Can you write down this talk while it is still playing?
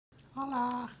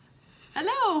Hola.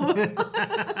 Hello.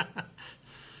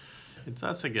 It's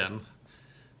us again.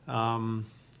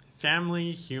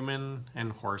 Family, human,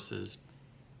 and horses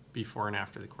before and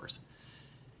after the course.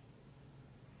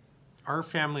 Our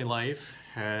family life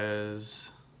has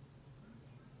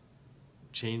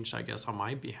changed, I guess, on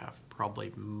my behalf,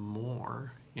 probably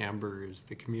more. Amber is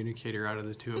the communicator out of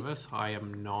the two of us. I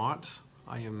am not.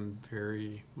 I am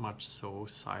very much so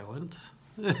silent.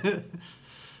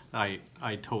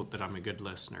 I tote that I'm a good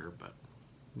listener, but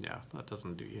yeah, that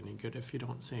doesn't do you any good if you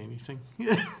don't say anything.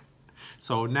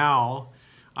 So now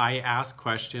I ask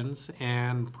questions,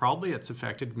 and probably it's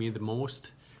affected me the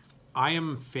most. I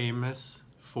am famous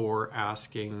for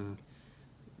asking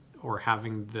or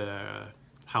having the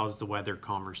how's the weather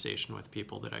conversation with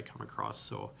people that I come across.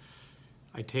 So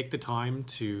I take the time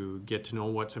to get to know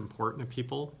what's important to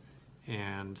people,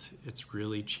 and it's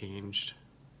really changed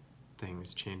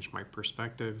things, changed my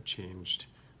perspective, changed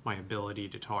my ability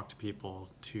to talk to people,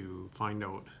 to find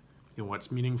out,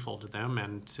 what's meaningful to them,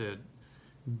 and to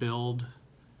build,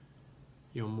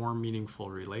 more meaningful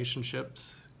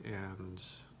relationships and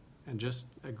just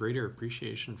a greater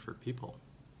appreciation for people.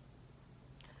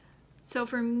 So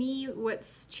for me,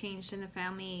 what's changed in the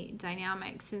family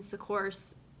dynamic since the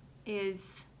course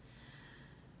is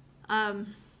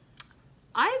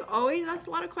I've always asked a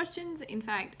lot of questions. In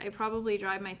fact, I probably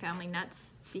drive my family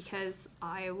nuts because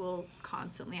I will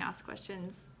constantly ask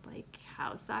questions like,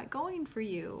 how's that going for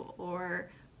you? Or,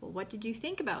 well, what did you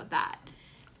think about that?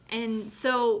 And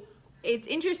so it's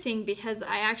interesting because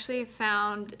I actually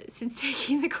found, since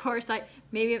taking the course,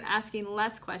 maybe I'm asking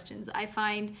less questions. I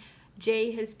find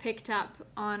Jay has picked up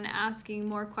on asking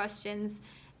more questions,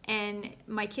 and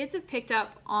my kids have picked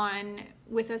up on,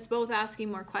 with us both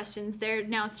asking more questions, they're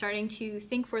now starting to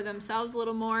think for themselves a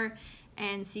little more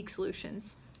and seek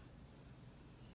solutions.